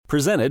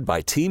Presented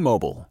by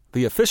T-Mobile,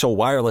 the official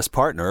wireless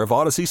partner of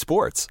Odyssey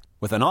Sports.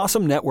 With an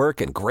awesome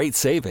network and great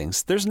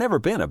savings, there's never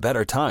been a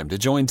better time to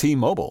join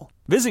T-Mobile.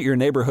 Visit your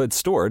neighborhood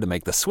store to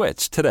make the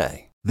switch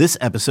today. This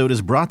episode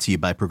is brought to you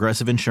by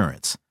Progressive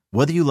Insurance.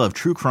 Whether you love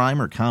true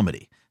crime or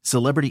comedy,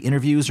 celebrity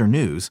interviews or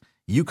news,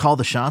 you call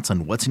the shots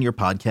on what's in your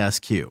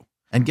podcast queue.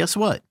 And guess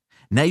what?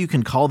 Now you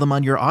can call them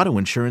on your auto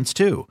insurance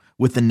too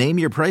with the Name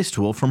Your Price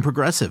tool from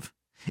Progressive.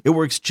 It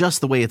works just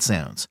the way it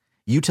sounds.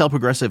 You tell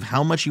Progressive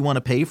how much you want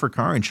to pay for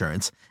car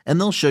insurance, and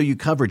they'll show you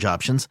coverage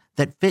options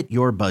that fit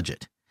your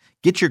budget.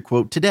 Get your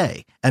quote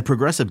today at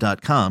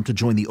Progressive.com to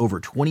join the over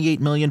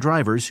 28 million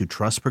drivers who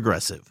trust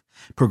Progressive.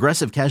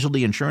 Progressive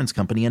Casualty Insurance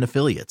Company and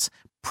Affiliates.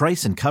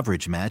 Price and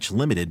coverage match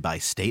limited by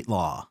state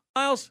law.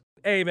 Miles,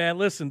 hey, man,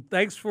 listen,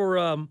 thanks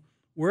for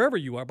wherever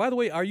you are. By the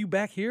way, are you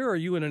back here? Are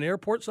you in an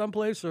airport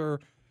someplace, or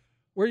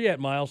where you at,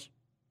 Miles?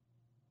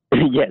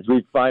 Yes,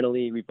 we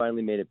finally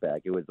made it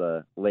back. It was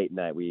a late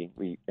night. We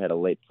had a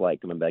late flight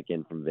coming back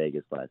in from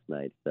Vegas last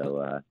night,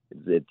 so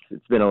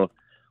it's been a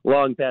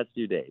long past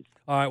few days.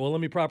 All right, well, let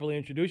me properly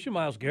introduce you,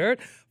 Myles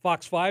Garrett,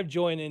 Fox 5,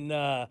 joining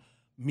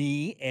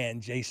me and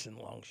Jason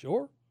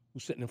Longshore,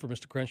 who's sitting in for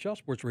Mr. Crenshaw,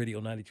 Sports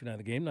Radio 92.9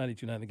 The Game,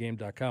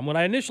 92.9thegame.com. When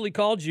I initially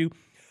called you,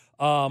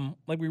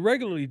 like we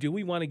regularly do,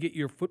 we want to get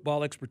your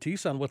football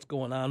expertise on what's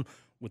going on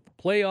with the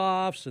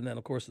playoffs and then,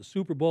 of course, the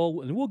Super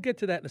Bowl. And we'll get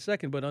to that in a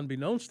second. But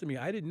unbeknownst to me,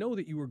 I didn't know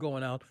that you were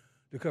going out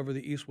to cover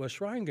the East-West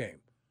Shrine game.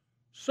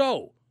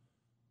 So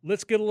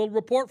let's get a little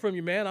report from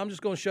you, man. I'm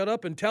just going to shut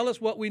up and tell us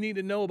what we need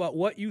to know about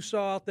what you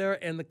saw out there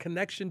and the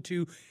connection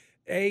to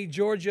A,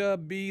 Georgia,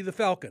 B, the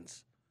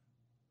Falcons.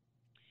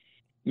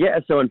 Yeah,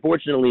 so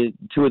unfortunately,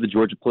 two of the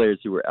Georgia players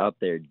who were out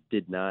there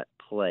did not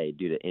play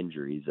due to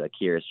injuries,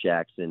 Kearis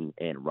Jackson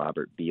and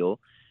Robert Beal.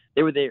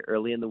 They were there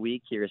early in the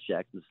week. Kearis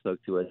Jackson spoke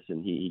to us,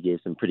 and he gave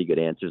some pretty good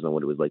answers on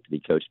what it was like to be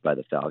coached by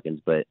the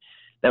Falcons. But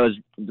that was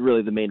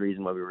really the main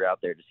reason why we were out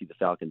there, to see the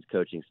Falcons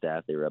coaching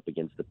staff. They were up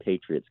against the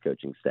Patriots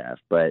coaching staff.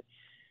 But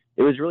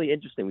it was really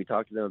interesting. We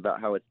talked to them about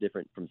how it's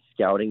different from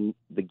scouting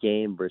the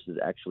game versus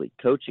actually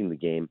coaching the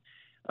game.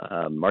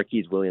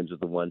 Marquise Williams was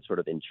the one sort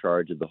of in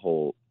charge of the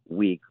whole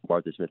week.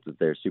 Martha Smith was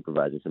there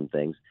supervising some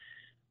things.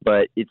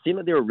 But it seemed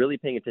like they were really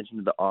paying attention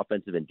to the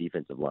offensive and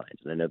defensive lines.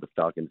 And I know the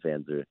Falcons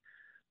fans are,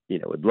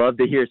 would love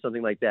to hear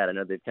something like that. I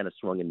know they've kind of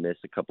swung and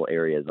missed a couple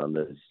areas on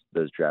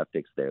those draft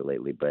picks there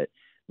lately, but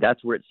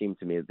that's where it seemed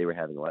to me that they were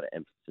having a lot of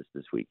emphasis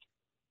this week.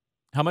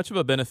 How much of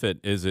a benefit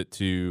is it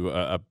to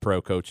a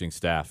pro coaching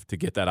staff to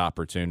get that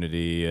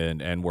opportunity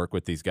and work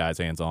with these guys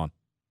hands-on?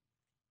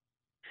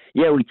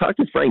 Yeah, we talked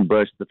to Frank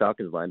Bush, the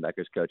Falcons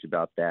linebackers coach,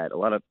 about that. A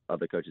lot of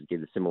other coaches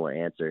gave a similar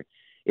answer.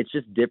 It's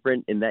just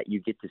different in that you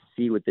get to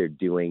see what they're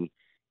doing,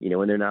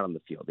 when they're not on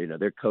the field.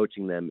 They're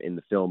coaching them in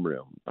the film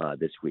room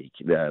this week.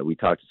 We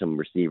talked to some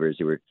receivers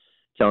who were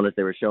telling us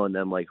they were showing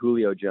them like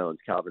Julio Jones,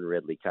 Calvin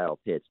Ridley, Kyle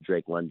Pitts,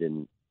 Drake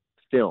London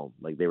film.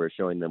 Like they were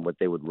showing them what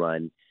they would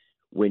run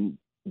when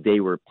they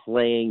were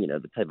playing,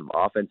 the type of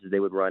offenses they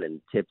would run and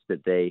tips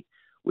that they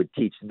would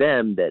teach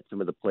them that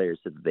some of the players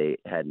said that they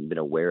hadn't been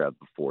aware of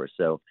before.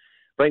 So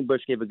Frank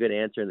Bush gave a good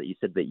answer in that you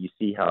said that you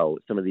see how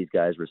some of these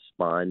guys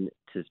respond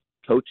to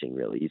coaching,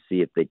 really. You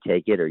see if they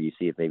take it or you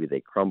see if maybe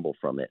they crumble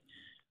from it.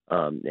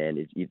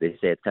 They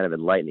say it's kind of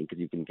enlightening because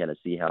you can kind of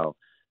see how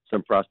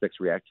some prospects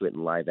react to it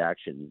in live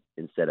action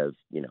instead of,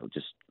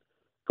 just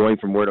going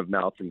from word of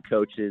mouth from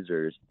coaches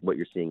or what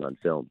you're seeing on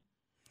film.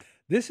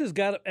 This has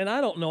got – and I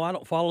don't know. I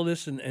don't follow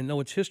this and know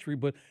its history,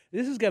 but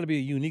this has got to be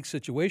a unique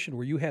situation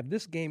where you have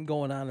this game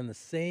going on in the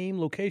same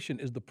location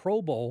as the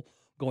Pro Bowl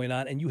going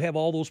on, and you have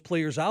all those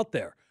players out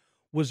there.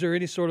 Was there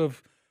any sort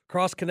of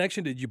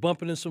cross-connection? Did you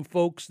bump into some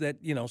folks that,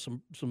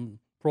 some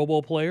Pro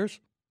Bowl players?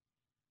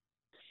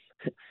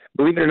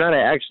 Believe it or not,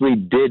 I actually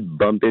did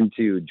bump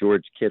into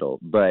George Kittle.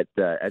 But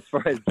as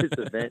far as this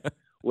event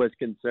was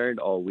concerned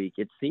all week,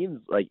 it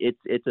seems like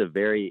it's a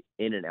very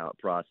in-and-out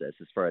process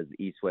as far as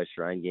the East-West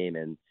Shrine game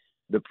and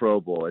the Pro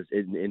Bowl.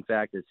 In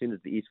fact, as soon as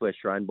the East-West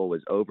Shrine Bowl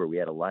was over, we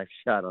had a live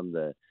shot on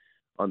the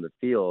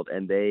field,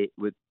 and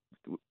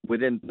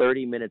within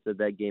 30 minutes of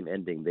that game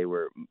ending, they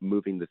were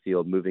moving the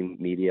field, moving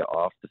media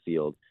off the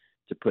field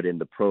to put in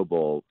the Pro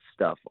Bowl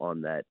stuff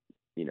on that,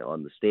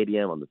 on the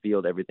stadium, on the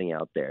field, everything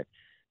out there.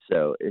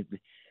 So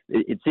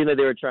it seemed like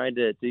they were trying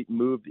to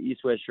move the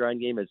East-West Shrine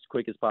game as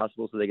quick as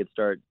possible so they could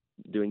start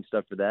doing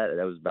stuff for that.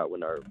 That was about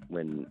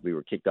when we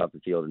were kicked off the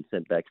field and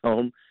sent back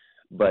home.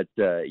 But,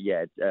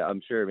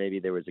 I'm sure maybe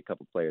there was a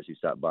couple players who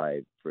stopped by,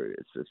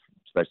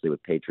 especially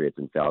with Patriots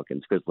and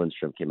Falcons. Chris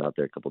Lindstrom came out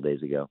there a couple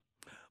days ago.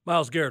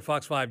 Myles Garrett,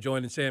 Fox 5,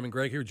 joining Sam and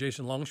Greg here.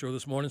 Jason Longshore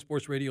this morning,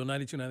 Sports Radio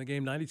 92.9 The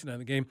Game,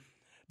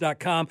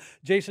 92.9thegame.com.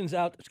 Jason's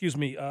out,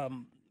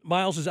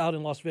 Myles is out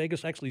in Las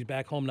Vegas. Actually, he's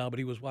back home now, but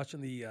he was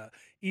watching the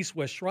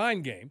East-West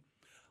Shrine game.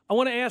 I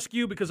want to ask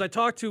you, because I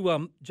talked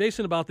to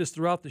Jason about this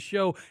throughout the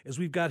show, as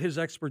we've got his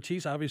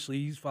expertise. Obviously,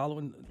 he's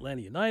following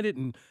Atlanta United,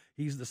 and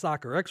he's the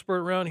soccer expert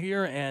around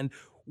here. And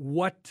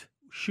what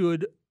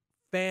should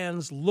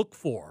fans look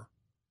for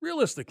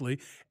realistically,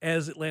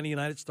 as Atlanta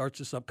United starts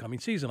this upcoming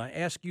season. I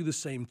ask you the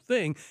same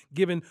thing,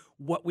 given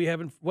what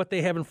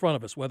they have in front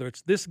of us, whether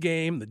it's this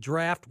game, the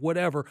draft,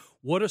 whatever.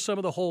 What are some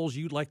of the holes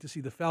you'd like to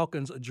see the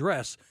Falcons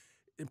address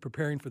in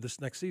preparing for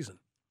this next season?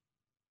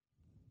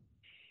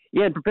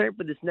 Yeah, and preparing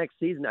for this next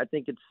season, I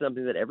think it's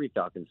something that every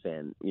Falcons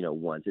fan,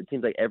 wants. It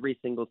seems like every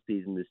single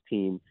season this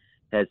team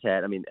has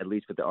had, at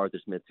least with the Arthur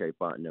Smith, Terry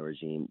Fontenot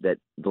regime, that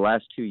the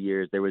last 2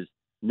 years there was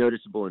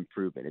noticeable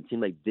improvement. It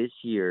seemed like this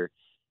year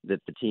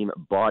that the team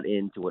bought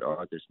into what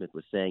Arthur Smith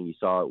was saying. You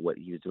saw what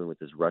he was doing with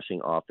his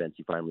rushing offense.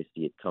 You finally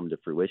see it come to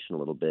fruition a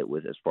little bit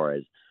with as far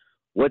as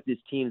what this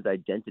team's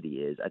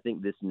identity is. I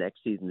think this next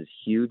season is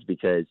huge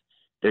because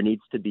there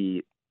needs to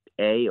be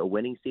A, a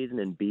winning season,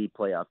 and B,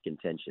 playoff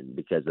contention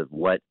because of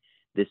what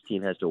this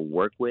team has to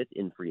work with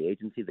in free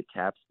agency, the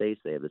cap space.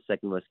 They have the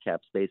second most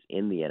cap space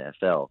in the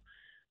NFL.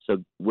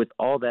 So with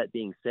all that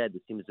being said, the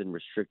team has been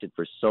restricted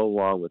for so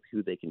long with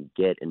who they can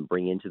get and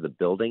bring into the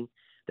building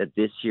that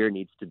this year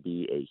needs to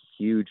be a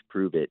huge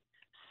prove-it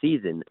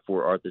season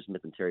for Arthur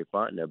Smith and Terry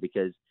Fontenot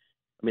because,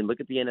 look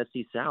at the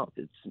NFC South.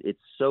 It's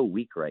so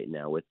weak right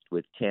now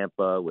with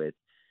Tampa, with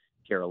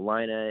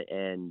Carolina,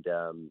 and,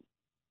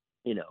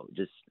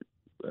 just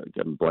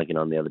I'm blanking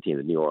on the other team,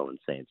 the New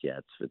Orleans Saints. Yeah,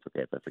 it's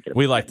okay if I forget.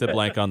 We like to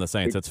blank on the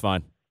Saints. It's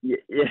fine. Yeah.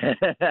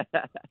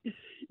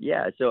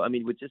 Yeah. So,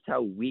 with just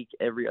how weak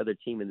every other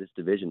team in this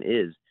division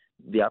is,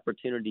 the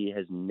opportunity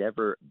has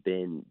never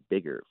been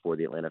bigger for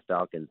the Atlanta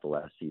Falcons the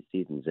last few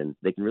seasons, and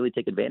they can really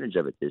take advantage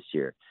of it this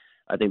year.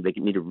 I think they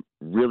need to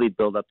really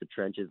build up the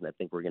trenches, and I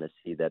think we're going to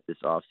see that this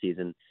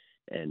offseason.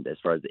 And as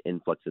far as the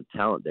influx of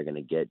talent they're going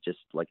to get, just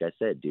like I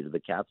said, due to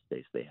the cap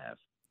space they have.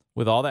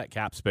 With all that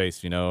cap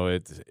space,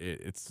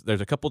 it's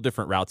there's a couple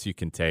different routes you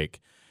can take.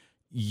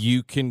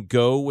 You can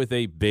go with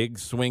a big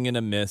swing and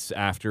a miss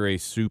after a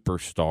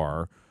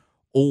superstar,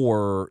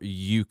 or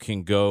you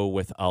can go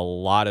with a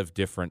lot of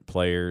different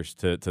players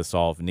to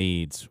solve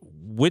needs.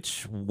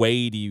 Which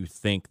way do you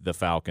think the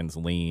Falcons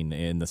lean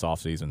in this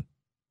offseason?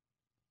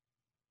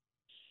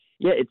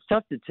 Yeah, it's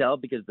tough to tell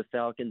because the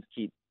Falcons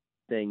keep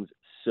things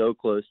so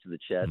close to the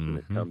chest when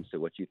it comes to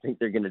what you think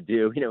they're going to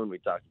do. When we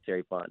talk to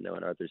Terry Fontenot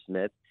and Arthur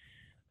Smith,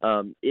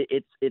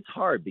 it's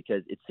hard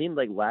because it seemed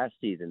like last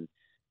season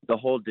the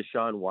whole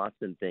Deshaun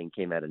Watson thing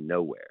came out of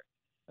nowhere,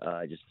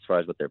 just as far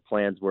as what their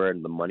plans were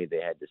and the money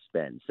they had to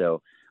spend.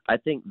 So I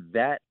think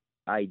that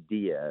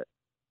idea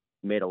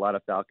made a lot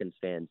of Falcons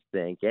fans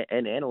think,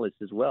 and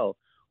analysts as well,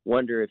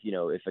 wonder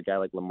if a guy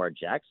like Lamar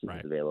Jackson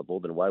is available,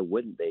 then why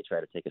wouldn't they try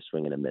to take a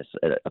swing and a miss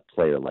at a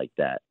player like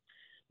that?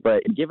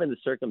 But given the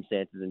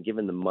circumstances and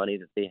given the money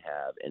that they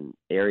have and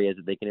areas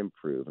that they can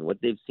improve and what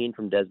they've seen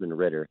from Desmond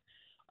Ridder,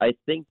 I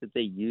think that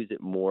they use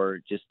it more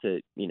just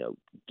to,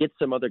 get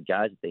some other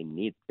guys that they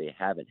need that they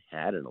haven't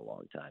had in a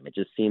long time. It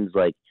just seems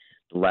like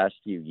the last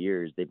few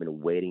years they've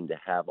been waiting to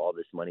have all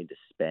this money to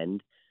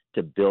spend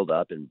to build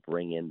up and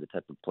bring in the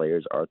type of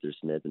players Arthur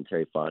Smith and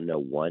Terry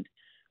Fontenot want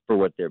for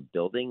what they're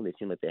building. They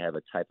seem like they have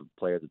a type of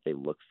player that they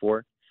look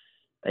for.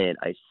 And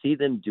I see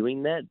them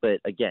doing that. But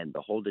again,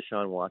 the whole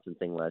Deshaun Watson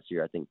thing last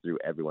year, I think threw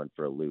everyone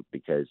for a loop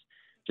because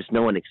just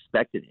no one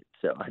expected it.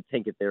 So I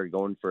think if they were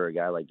going for a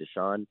guy like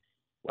Deshaun,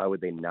 why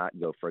would they not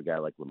go for a guy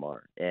like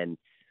Lamar? And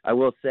I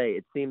will say,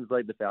 it seems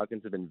like the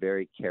Falcons have been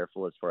very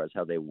careful as far as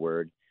how they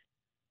word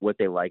what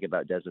they like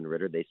about Desmond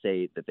Ridder. They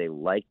say that they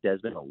like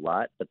Desmond a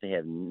lot, but they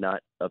have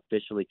not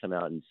officially come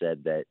out and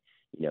said that,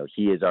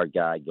 he is our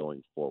guy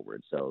going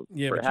forward. So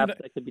perhaps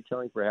that could be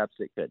telling, perhaps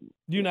it couldn't.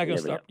 You're not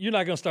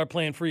going to start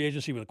playing free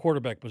agency with a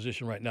quarterback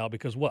position right now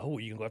because what?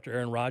 You can go after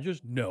Aaron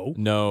Rodgers? No.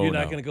 You're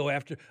not going to go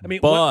after.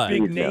 What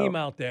big name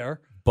out there?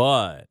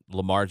 But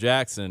Lamar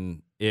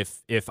Jackson,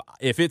 if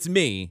it's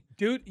me,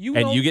 dude, you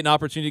get an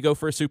opportunity to go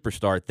for a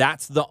superstar,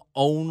 that's the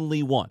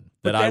only one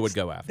that I would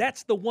go after.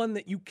 That's the one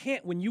that you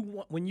can't when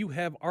you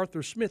have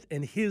Arthur Smith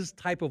and his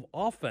type of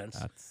offense.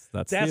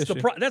 That's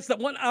the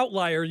one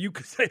outlier you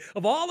could say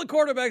of all the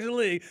quarterbacks in the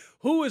league,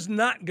 who is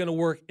not going to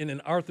work in an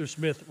Arthur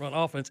Smith run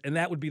offense, and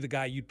that would be the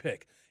guy you'd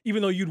pick,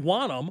 even though you'd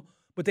want him.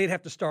 But they'd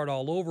have to start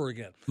all over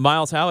again.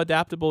 Miles, how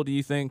adaptable do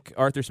you think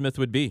Arthur Smith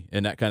would be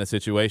in that kind of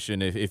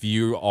situation if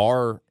you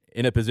are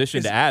in a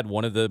position to add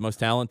one of the most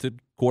talented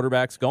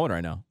quarterbacks going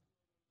right now?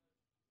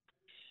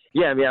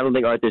 Yeah, I don't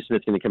think Arthur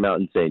Smith's going to come out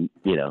and say,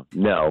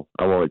 no,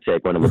 I won't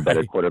take one of the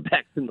better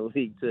quarterbacks in the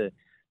league to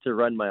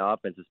run my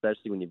offense,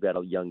 especially when you've got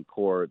a young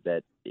core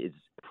that is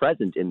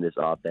present in this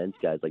offense.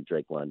 Guys like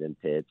Drake London,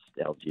 Pitts,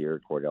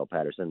 Algier, Cordell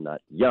Patterson,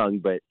 not young,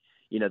 but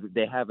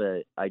they have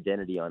an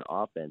identity on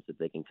offense that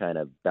they can kind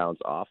of bounce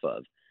off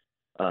of.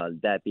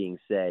 That being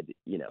said,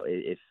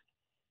 if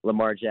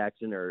Lamar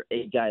Jackson or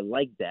a guy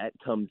like that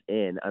comes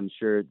in, I'm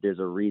sure there's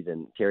a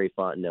reason. Terry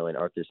Fontenot and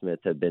Arthur Smith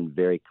have been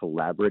very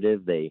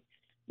collaborative. They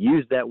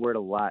use that word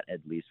a lot, at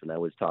least when I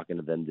was talking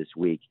to them this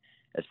week,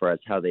 as far as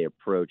how they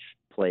approach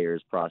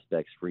players,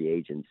 prospects, free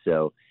agents.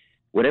 So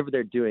whatever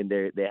they're doing,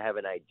 they have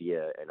an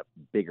idea and a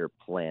bigger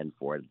plan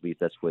for it. At least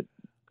that's what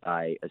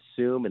I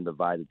assume, and the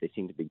vibe that they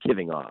seem to be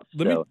giving off.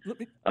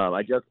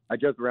 I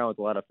joke around with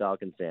a lot of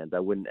Falcons fans. I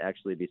wouldn't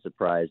actually be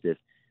surprised if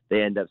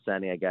they end up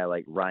signing a guy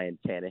like Ryan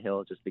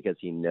Tannehill just because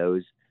he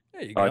knows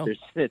Arthur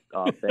Smith's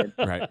offense,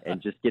 right,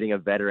 and just getting a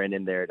veteran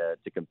in there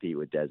to compete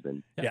with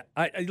Desmond. Yeah,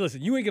 I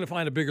listen. You ain't gonna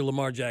find a bigger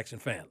Lamar Jackson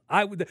fan.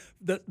 I would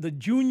the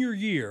junior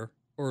year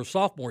or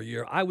sophomore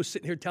year, I was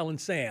sitting here telling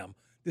Sam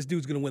this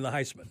dude's gonna win the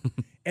Heisman,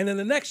 and then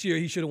the next year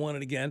he should have won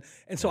it again.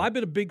 And so I've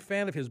been a big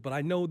fan of his, but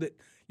I know that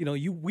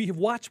we have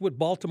watched what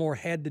Baltimore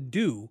had to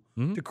do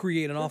to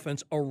create an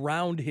offense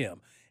around him,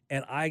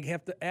 and I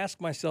have to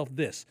ask myself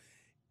this: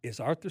 is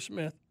Arthur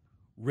Smith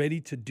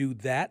ready to do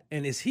that?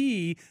 And is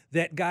he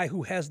that guy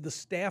who has the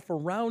staff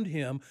around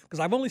him? Because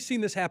I've only seen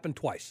this happen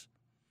twice.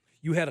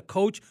 You had a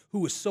coach who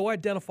was so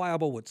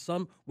identifiable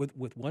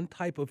with one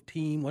type of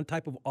team, one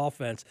type of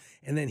offense,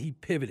 and then he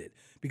pivoted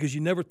because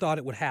you never thought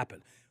it would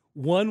happen.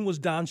 One was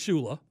Don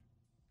Shula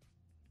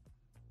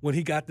when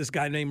he got this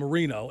guy named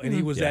Marino, and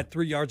he was that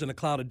 3 yards in a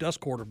cloud of dust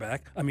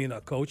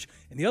coach.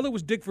 And the other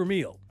was Dick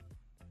Vermeil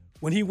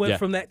when he went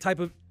from that type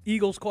of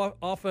Eagles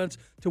offense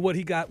to what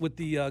he got with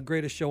the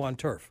greatest show on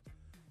turf.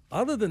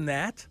 Other than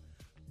that,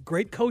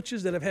 great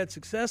coaches that have had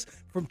success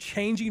from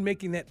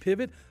making that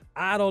pivot,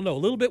 I don't know. A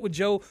little bit with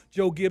Joe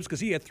Gibbs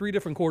because he had 3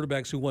 different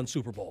quarterbacks who won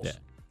Super Bowls. Yeah.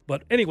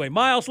 But anyway,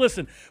 Miles,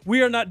 listen,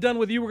 we are not done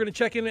with you. We're going to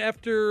check in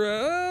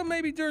after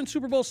maybe during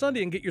Super Bowl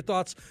Sunday and get your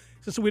thoughts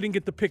since we didn't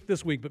get the pick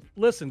this week. But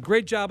listen,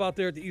 great job out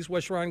there at the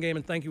East-West Shrine game,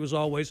 and thank you as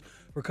always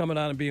for coming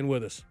on and being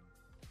with us.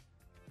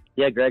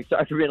 Yeah, Greg,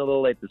 sorry for being a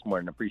little late this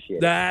morning. I appreciate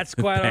it. That's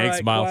quite all right.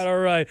 Thanks, Miles. Quite all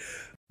right.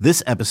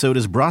 This episode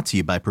is brought to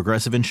you by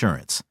Progressive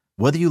Insurance.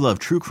 Whether you love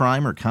true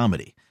crime or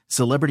comedy,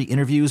 celebrity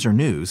interviews or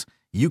news,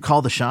 you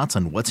call the shots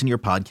on what's in your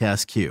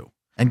podcast queue.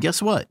 And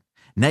guess what?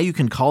 Now you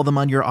can call them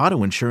on your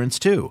auto insurance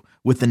too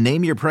with the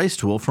Name Your Price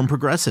tool from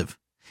Progressive.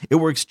 It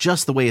works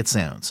just the way it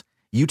sounds.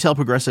 You tell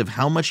Progressive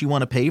how much you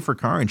want to pay for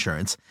car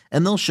insurance,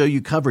 and they'll show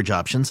you coverage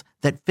options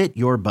that fit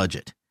your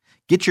budget.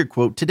 Get your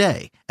quote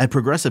today at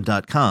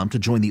Progressive.com to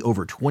join the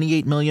over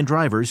 28 million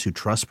drivers who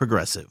trust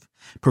Progressive.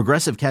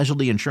 Progressive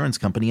Casualty Insurance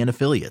Company and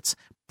Affiliates.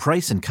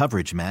 Price and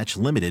coverage match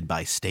limited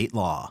by state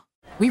law.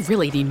 We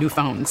really need new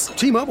phones.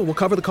 T-Mobile will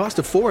cover the cost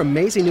of 4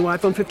 amazing new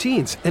iPhone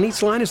 15s, and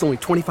each line is only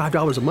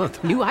 $25 a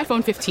month. New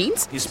iPhone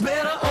 15s? It's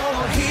better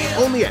over here.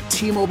 Only at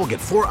T-Mobile, get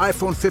 4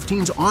 iPhone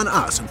 15s on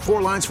us and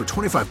 4 lines for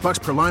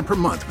 $25 per line per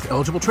month with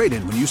eligible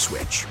trade-in when you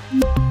switch.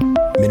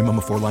 Minimum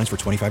of 4 lines for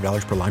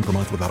 $25 per line per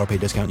month with autopay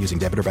discount using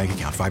debit or bank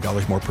account.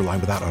 $5 more per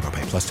line without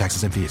autopay, plus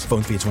taxes and fees.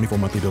 Phone fee at 24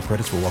 monthly bill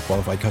credits for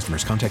well-qualified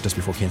customers. Contact us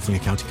before canceling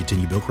account to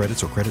continue bill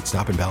credits or credit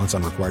stop and balance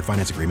on required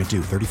finance agreement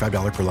due.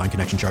 $35 per line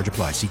connection charge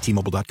applies. See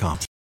T-Mobile.com.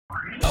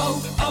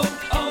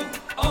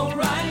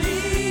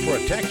 O'Reilly.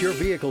 Protect your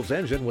vehicle's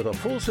engine with a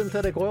full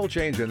synthetic oil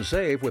change and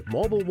save with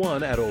Mobil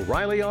 1 at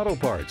O'Reilly Auto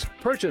Parts.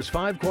 Purchase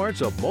 5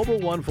 quarts of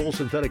Mobil 1 full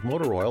synthetic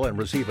motor oil and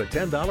receive a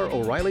 $10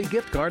 O'Reilly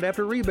gift card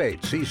after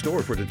rebate. See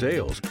store for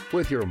details.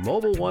 With your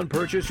Mobil 1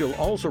 purchase, you'll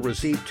also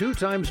receive 2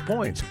 times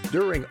points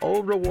during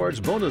O Rewards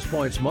Bonus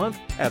Points Month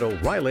at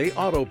O'Reilly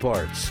Auto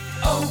Parts.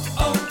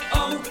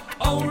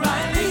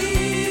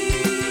 O'Reilly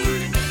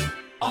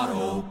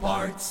Auto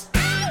Parts.